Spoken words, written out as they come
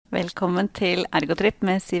Velkommen til Ergotrip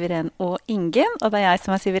med Siv-Iren og Ingunn. Og det er jeg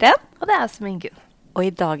som er Siv-Iren. Og det er jeg som er Ingunn. Og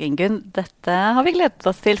i dag, Ingunn, dette har vi gledet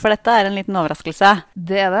oss til, for dette er en liten overraskelse.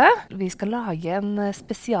 Det er det. Vi skal lage en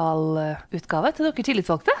spesialutgave til dere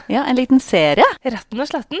tillitsvalgte. Ja, en liten serie. Retten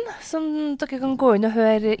og sletten, som dere kan gå inn og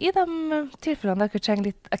høre i de tilfellene dere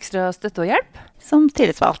trenger litt ekstra støtte og hjelp. Som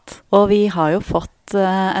tillitsvalgt. Og vi har jo fått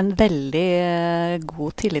en veldig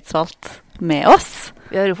god tillitsvalgt med oss.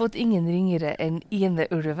 Vi har jo fått ingen ringere enn Ine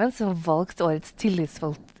Ulven, som valgte årets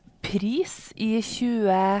tillitsvalgtpris i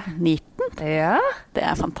 2019. Ja. Det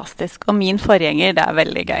er fantastisk. Og min forgjenger, det er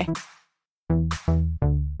veldig gøy.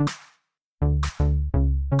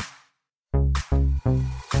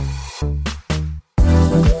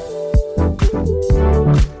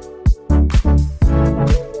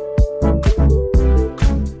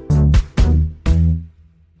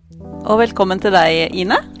 Og velkommen til deg,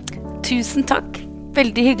 Ine. Tusen takk.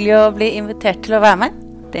 Veldig hyggelig å bli invitert til å være med.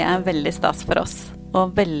 Det er veldig stas for oss.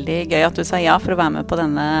 Og veldig gøy at du sa ja for å være med på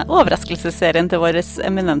denne overraskelsesserien til våre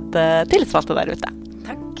eminente tillitsvalgte der ute.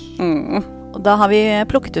 Takk. Og da har vi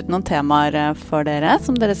plukket ut noen temaer for dere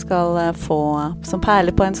som dere skal få som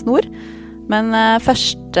perler på en snor. Men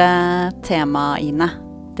første tema, Ine,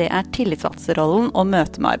 det er tillitsvalgtsrollen og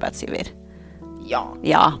møte med arbeidsgiver. Ja.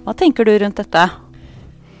 Ja, hva tenker du rundt dette?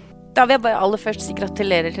 Da vil jeg bare aller først si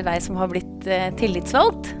gratulerer til deg som har blitt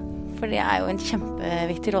tillitsvalgt. For det er jo en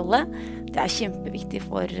kjempeviktig rolle. Det er kjempeviktig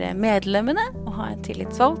for medlemmene å ha en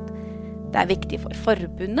tillitsvalgt. Det er viktig for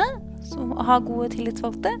forbundet å ha gode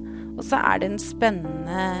tillitsvalgte. Og så er det en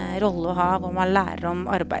spennende rolle å ha hvor man lærer om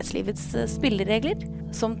arbeidslivets spilleregler.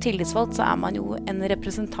 Som tillitsvalgt så er man jo en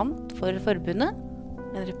representant for forbundet.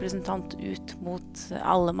 En representant ut mot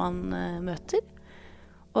alle man møter.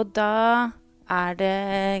 Og da er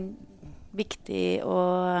det viktig å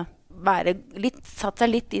satt seg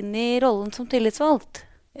litt inn i rollen som tillitsvalgt.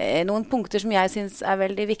 Noen punkter som jeg synes er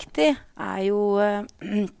veldig viktig, er jo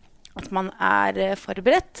at man er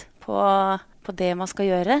forberedt på det man skal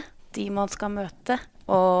gjøre, de man skal møte,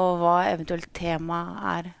 og hva eventuelt tema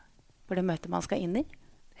er for det møtet man skal inn i.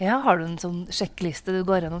 Ja, har du en sånn sjekkliste du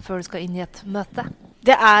går gjennom før du skal inn i et møte?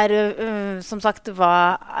 Det er, som sagt,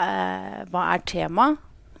 hva er tema?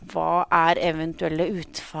 Hva er eventuelle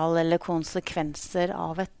utfall eller konsekvenser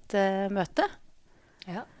av et møte?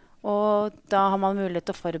 Ja. Og da har man mulighet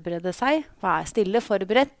til å forberede seg. Hva er stille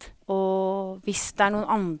forberedt? Og hvis det er noen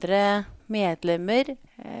andre medlemmer,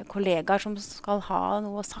 kollegaer som skal ha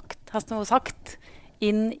noe sagt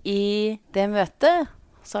inn i det møtet,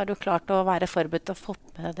 så er du klart å være forberedt og få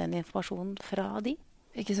med den informasjonen fra de.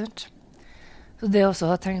 Ikke sant? Så det også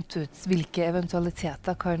å ha tenkt ut hvilke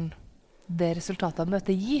eventualiteter kan det resultatet av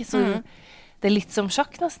møtet gir. Så det er litt som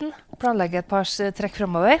sjakk nesten. Planlegge et par trekk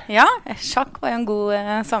fremover. Ja, sjakk var en god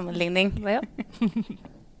sammenligning. Ja.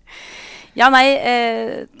 Ja, nei,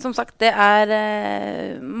 som sagt, det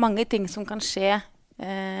er mange ting som kan skje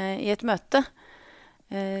i et møte.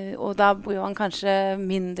 Og da blir man kanskje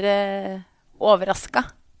mindre overrasket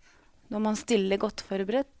når man stiller godt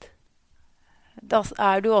forberedt. Da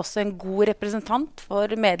er du også en god representant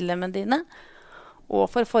for medlemmene dine og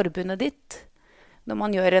for forbundet ditt når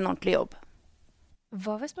man gjør en ordentlig jobb.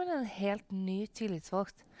 Hva hvis man er en helt ny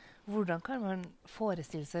tillitsvalgt? Hvordan kan man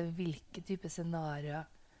forestille seg hvilke type scenarioer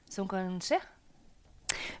som kan skje?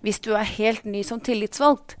 Hvis du er helt ny som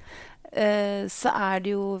tillitsvalgt, så er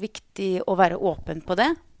det jo viktig å være åpen på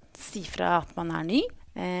det. Si fra at man er ny.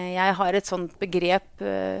 Jeg har et sånt begrep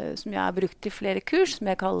som jeg har brukt i flere kurs, som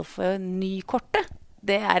jeg kaller for nykortet.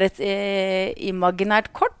 Det er et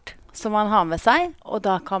imaginært kort som man har med seg, og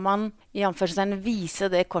da kan man i anførselstegn vise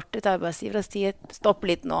det kortet til arbeidsgiver og si stopp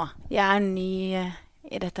litt nå. Jeg er ny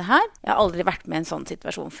i dette her. Jeg har aldri vært med i en sånn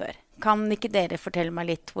situasjon før. Kan ikke dere fortelle meg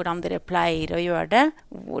litt hvordan dere pleier å gjøre det?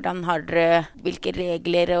 Hvilke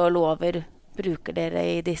regler og lover bruker dere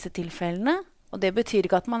i disse tilfellene? Og det betyr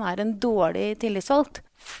ikke at man er en dårlig tillitsvalgt,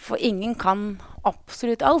 for ingen kan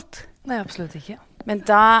absolutt alt. Nei, absolutt ikke. Men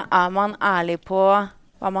da er man ærlig på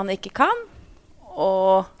hva man ikke kan,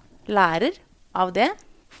 og lærer av det,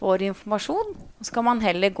 får informasjon, og så kan man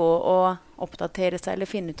heller gå og oppdatere seg eller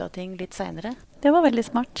finne ut av ting litt senere. Det var veldig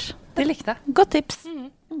smart. Det likte jeg. Godt tips.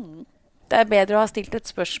 Det er bedre å ha stilt et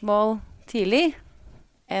spørsmål tidlig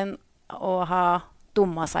enn å ha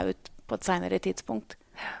dummet seg ut på et senere tidspunkt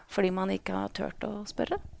fordi man ikke har tørt å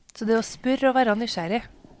spørre. Så det å spørre og være nysgjerrig?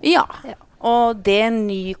 Ja. Og det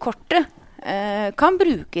nykortet kan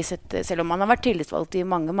brukes selv om man har vært tillitsvalgt i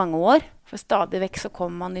mange, mange år. For stadig vekk så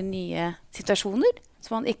kommer man i nye situasjoner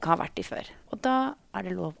som man ikke har vært i før. Og da er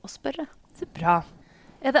det lov å spørre. Så bra.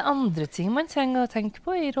 Er det andre ting man trenger å tenke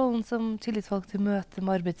på i rollen som tillitsvalgt i møte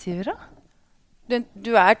med arbeidsgivere?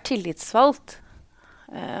 Du er tillitsvalgt,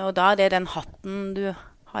 og da er det den hatten du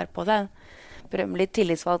har på deg, berømmelig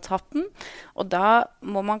tillitsvalgthatten. Og da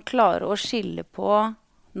må man klare å skille på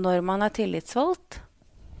når man er tillitsvalgt,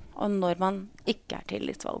 og når man ikke er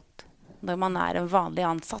tillitsvalgt. Når man er en vanlig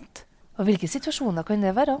ansatt. Og hvilke situasjoner kan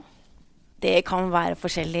det være? Det kan være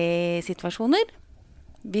forskjellige situasjoner.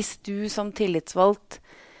 Hvis du som tillitsvalgt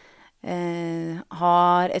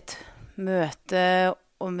har et møte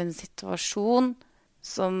om en situasjon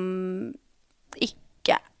som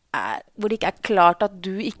hvor det ikke er klart at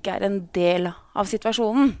du ikke er en del av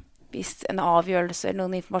situasjonen. Hvis en avgjørelse eller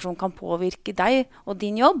noen informasjon kan påvirke deg og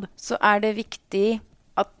din jobb, så er det viktig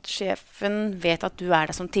at sjefen vet at du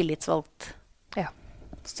er der som tillitsvalgt. Ja.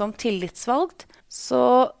 Som tillitsvalgt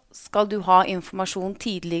så skal du ha informasjon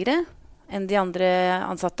tidligere enn de andre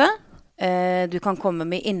ansatte. Du kan komme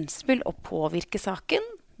med innspill og påvirke saken,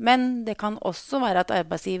 men det kan også være at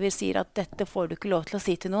arbeidsgiver sier at dette får du ikke lov til å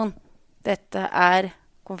si til noen. Dette er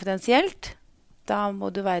konfidensielt. Da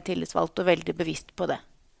må du være tillitsvalgt og veldig bevisst på det.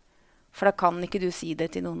 For da kan ikke du si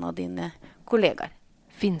det til noen av dine kollegaer.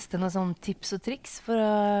 Finnes det noen sånne tips og triks for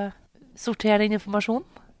å sortere den informasjonen?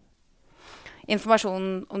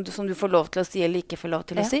 Informasjon som du får lov til å si eller ikke får lov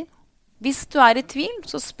til å si. Hvis du er i tvil,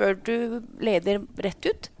 så spør du leder rett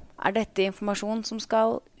ut. Er dette informasjon som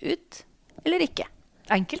skal ut, eller ikke?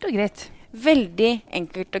 Enkelt og greit. Veldig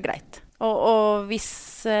enkelt og greit. Og hvis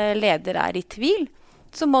leder er i tvil,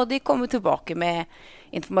 så må de komme tilbake med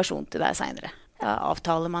informasjon til deg senere. Da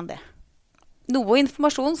avtaler man det. Noe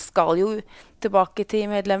informasjon skal jo tilbake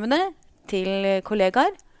til medlemmene, til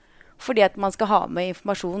kollegaer, fordi at man skal ha med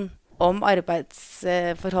informasjon om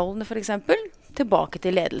arbeidsforholdene for eksempel, tilbake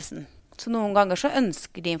til ledelsen. Så noen ganger så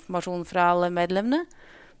ønsker de informasjon fra alle medlemmene,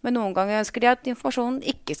 men noen ganger ønsker de at informasjonen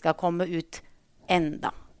ikke skal komme ut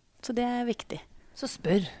enda. Så det er viktig. Så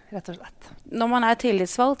spør, rett og slett. Når man er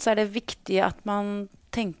tillitsvalgt, så er det viktig at man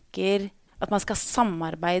tenker at man skal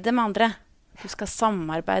samarbeide med andre. Du skal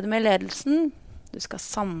samarbeide med ledelsen. Du skal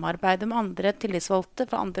samarbeide med andre tillitsvalgte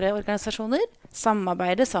fra andre organisasjoner.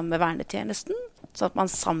 Samarbeide sammen med vernetjenesten, så at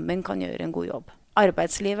man sammen kan gjøre en god jobb.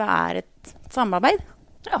 Arbeidslivet er et samarbeid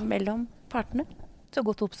mellom partene. Så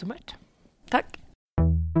godt oppsummert. Takk.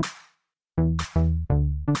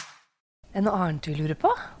 Er det noe annet du lurer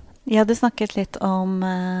på? Ja, du snakket litt om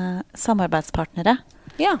samarbeidspartnere.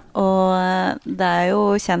 Ja. Og det er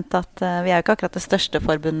jo kjent at vi er jo ikke akkurat det største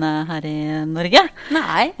forbundet her i Norge.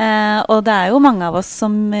 Nei. Og det er jo mange av oss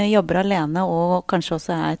som jobber alene og kanskje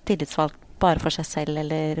også er tillitsvalgt bare for seg selv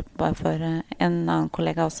eller bare for en annen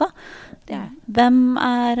kollega også. Ja. Hvem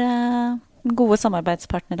er gode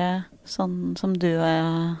samarbeidspartnere sånn som du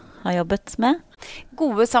har jobbet med?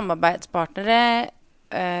 Gode samarbeidspartnere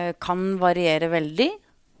kan variere veldig.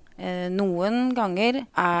 Noen ganger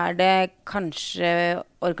er det kanskje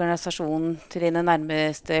organisasjonen til dine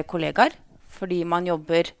nærmeste kollegaer, fordi man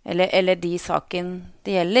jobber, eller de saken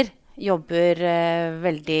det gjelder, jobber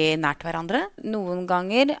veldig nært hverandre. Noen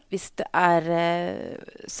ganger, hvis det er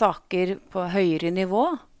saker på høyere nivå,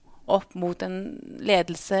 opp mot en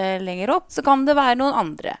ledelse lenger opp, så kan det være noen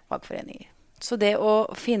andre fagforeninger. Så det å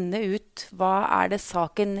finne ut hva er det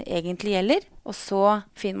saken egentlig gjelder, og så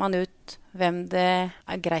finner man ut hvem det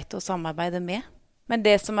er greit å samarbeide med. Men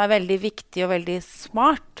det som er veldig viktig og veldig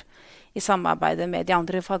smart i samarbeidet med de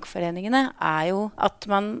andre fagforeningene, er jo at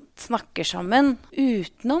man snakker sammen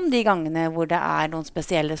utenom de gangene hvor det er noen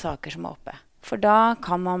spesielle saker som er oppe. For da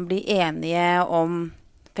kan man bli enige om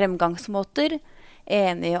fremgangsmåter,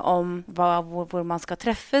 enige om hvor man skal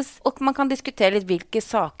treffes, og man kan diskutere litt hvilke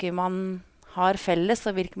saker man har felles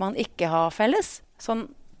og hvilke man ikke har felles. Sånn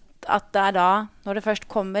at det er da, når det først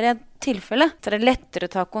kommer et tilfelle, så er det lettere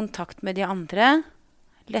å ta kontakt med de andre,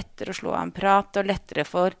 lettere å slå en prat, og lettere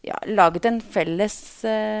for laget en felles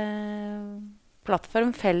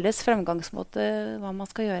plattform, felles fremgangsmåte hva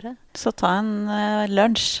man skal gjøre. Så ta en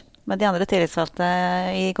lunsj med de andre tillitsvalgte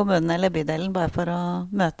i kommunen eller bydelen, bare for å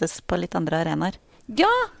møtes på litt andre arenaer.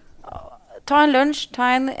 Ja, ta en lunsj,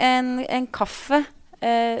 ta en kaffe,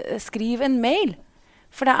 skriv en mail.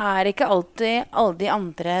 For det er ikke alltid alle de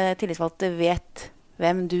andre tillitsvalgte vet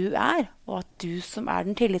hvem du er, og at du som er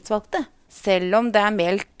den tillitsvalgte. Selv om det er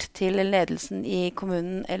meldt til ledelsen i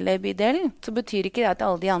kommunen eller bydelen, så betyr ikke det at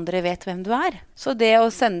alle de andre vet hvem du er. Så det å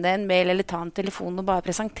sende en mail eller ta en telefon og bare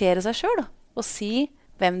presentere seg selv, og si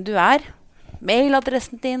hvem du er,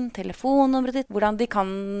 mailadressen din, telefonnummeret ditt, hvordan de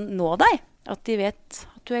kan nå deg, at de vet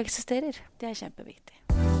at du eksisterer, det er kjempeviktig.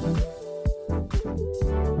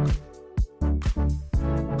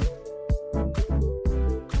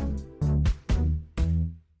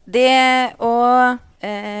 Det å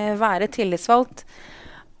være tillitsvalgt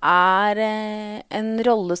en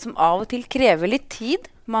rolle som av og til krever litt tid.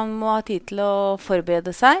 Man må ha tid til å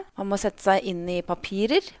forberede seg. Man må sette seg inn i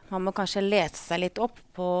papirer. Man må kanskje lese seg litt opp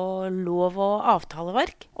på lov- og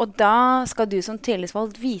avtaleverk. Og da skal du som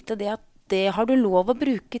tillitsvalgt vite det at det har du lov å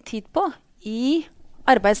bruke tid på i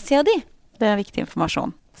arbeidstida di. Det er viktig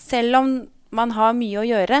informasjon. Selv om man har mye å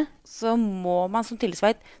gjøre, så må man som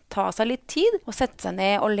tillitsvalgt ta seg litt tid og sette seg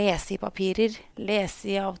ned og lese i papirer, lese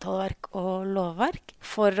i avtaleverk og lovverk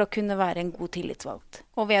for å kunne være en god tillitsvalgt.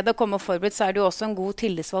 Og ved å komme forberedt, så er du også en god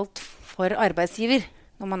tillitsvalgt for arbeidsgiver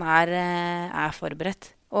når man er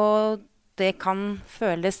forberedt. Og det kan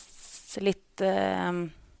føles litt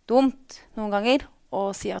dumt noen ganger å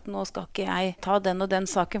si at nå skal ikke jeg ta den og den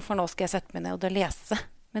saken, for nå skal jeg sette meg ned og lese.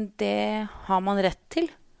 Men det har man rett til.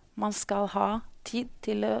 Man skal ha tid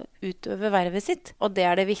til å utøve vervet sitt, og det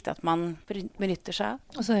er det viktig at man benytter seg av.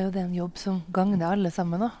 Og så er jo det en jobb som gagner alle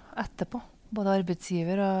sammen da, etterpå. Både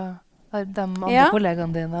arbeidsgiver og de andre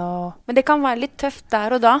kollegaene dine. Men det kan være litt tøft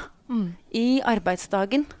der og da, i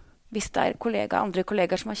arbeidsdagen. Hvis det er andre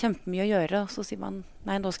kollegaer som har kjempemye å gjøre, og så sier man,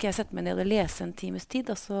 nei, nå skal jeg sette meg ned og lese en times tid,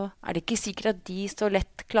 og så er det ikke sikkert at de så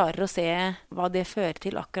lett klarer å se hva det fører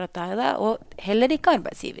til akkurat der og der, og heller ikke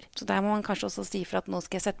arbeidsgiver. Så der må man kanskje også si for at nå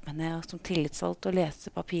skal jeg sette meg ned som tillitsvalgt og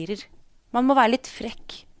lese papirer. Man må være litt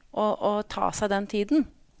frekk og ta seg den tiden,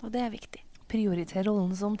 og det er viktig. Prioritere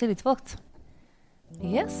rollen som tillitsvalgt.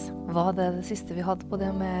 Yes, var det siste vi hadde på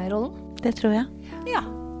det med rollen? Det tror jeg. Ja.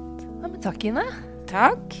 Men takk, Ine.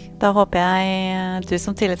 Takk. Da håper jeg du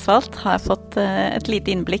som tillitsvalgt har fått et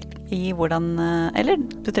lite innblikk i hvordan, eller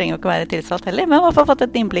du trenger jo ikke være tillitsvalgt heller, men i hvert fall fått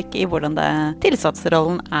et innblikk i hvordan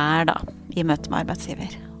tillitsvalgtrollen er da, i møte med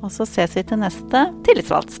arbeidsgiver. Og så ses vi til neste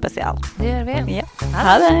tillitsvalgt spesial. Det gjør vi. Ja.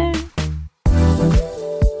 Ha det!